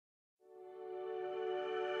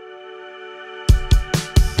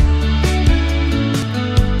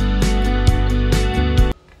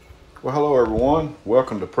everyone.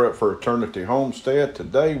 Welcome to Prep for Eternity Homestead.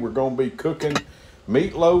 Today we're going to be cooking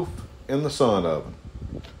meatloaf in the sun oven.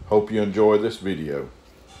 Hope you enjoy this video.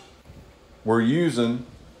 We're using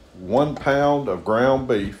 1 pound of ground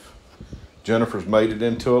beef. Jennifer's made it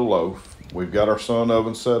into a loaf. We've got our sun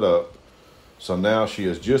oven set up. So now she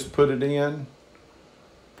has just put it in.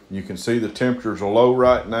 You can see the temperatures are low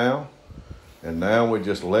right now. And now we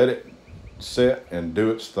just let it set and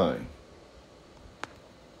do its thing.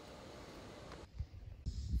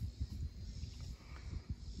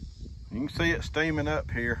 You can see it steaming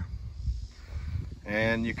up here.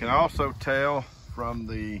 And you can also tell from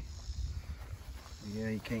the,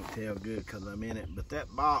 you can't tell good because I'm in it, but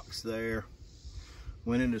that box there,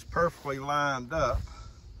 when it is perfectly lined up,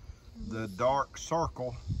 the dark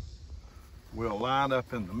circle will line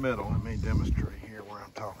up in the middle. Let me demonstrate here where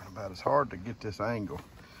I'm talking about. It's hard to get this angle.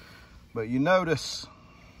 But you notice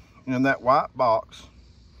in that white box,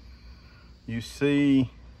 you see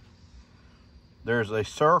there's a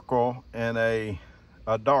circle and a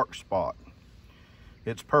dark spot.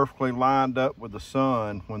 It's perfectly lined up with the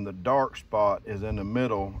sun when the dark spot is in the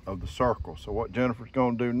middle of the circle. So what Jennifer's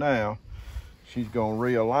gonna do now, she's gonna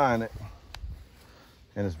realign it.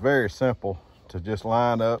 And it's very simple to just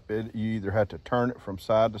line up. You either have to turn it from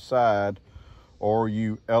side to side or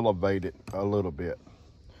you elevate it a little bit.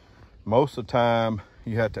 Most of the time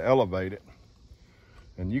you have to elevate it.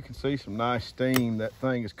 And you can see some nice steam. That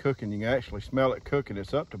thing is cooking. You can actually smell it cooking.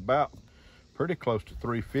 It's up to about pretty close to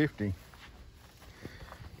 350.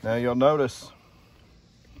 Now you'll notice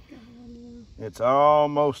it's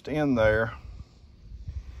almost in there.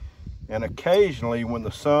 And occasionally when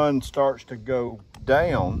the sun starts to go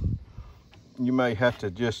down, you may have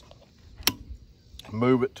to just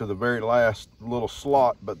move it to the very last little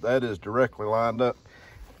slot, but that is directly lined up.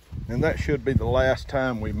 And that should be the last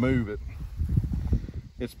time we move it.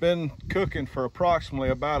 It's been cooking for approximately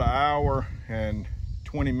about 1 hour and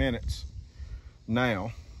 20 minutes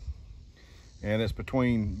now. And it's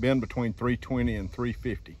been between 320 and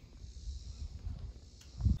 350.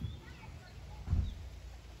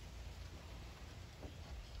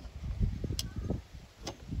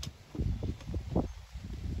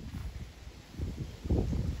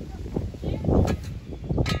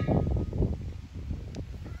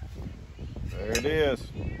 There it is,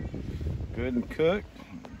 good and cooked.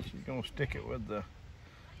 She's gonna stick it with the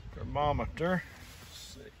thermometer.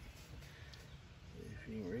 Let's see if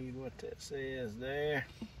you can read what that says there.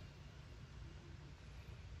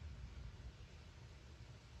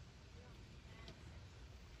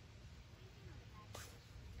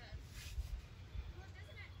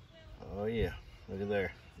 Oh yeah, look at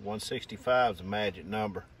there. 165 is a magic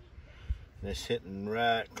number. And it's hitting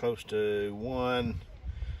right close to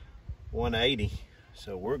 180.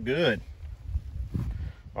 So we're good.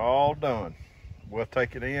 All done. We'll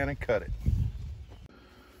take it in and cut it.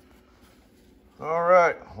 All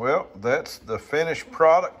right, well, that's the finished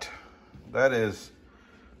product. That is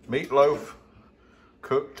meatloaf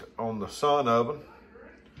cooked on the sun oven.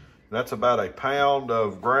 That's about 1 pound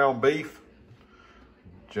of ground beef.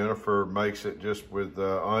 Jennifer makes it just with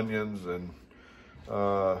onions and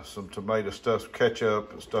some tomato stuff,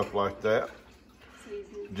 ketchup and stuff like that.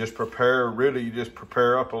 Just prepare, you just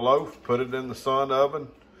prepare up a loaf, put it in the sun oven.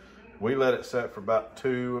 We let it set for about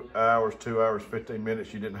 2 hours, 2 hours, 15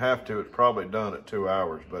 minutes. You didn't have to, it's probably done at 2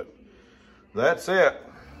 hours, but that's it.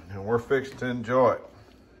 And we're fixing to enjoy it.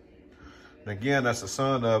 And again, that's a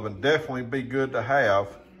sun oven. Definitely be good to have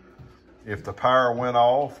if the power went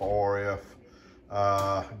off or if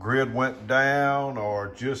grid went down or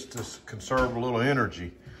just to conserve a little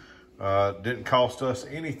energy. Didn't cost us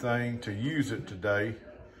anything to use it today.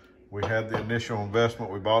 We had the initial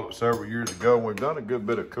investment. We bought it several years ago, and we've done a good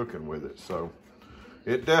bit of cooking with it. So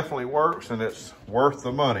it definitely works, and it's worth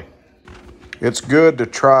the money. It's good to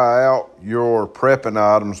try out your prepping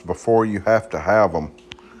items before you have to have them.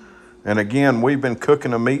 And again, we've been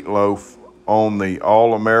cooking a meatloaf on the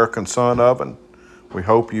All-American Sun Oven. We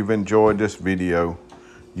hope you've enjoyed this video.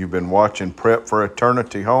 You've been watching Prep for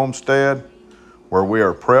Eternity Homestead, where we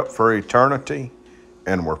are prepped for eternity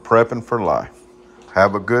and we're prepping for life.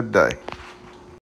 Have a good day.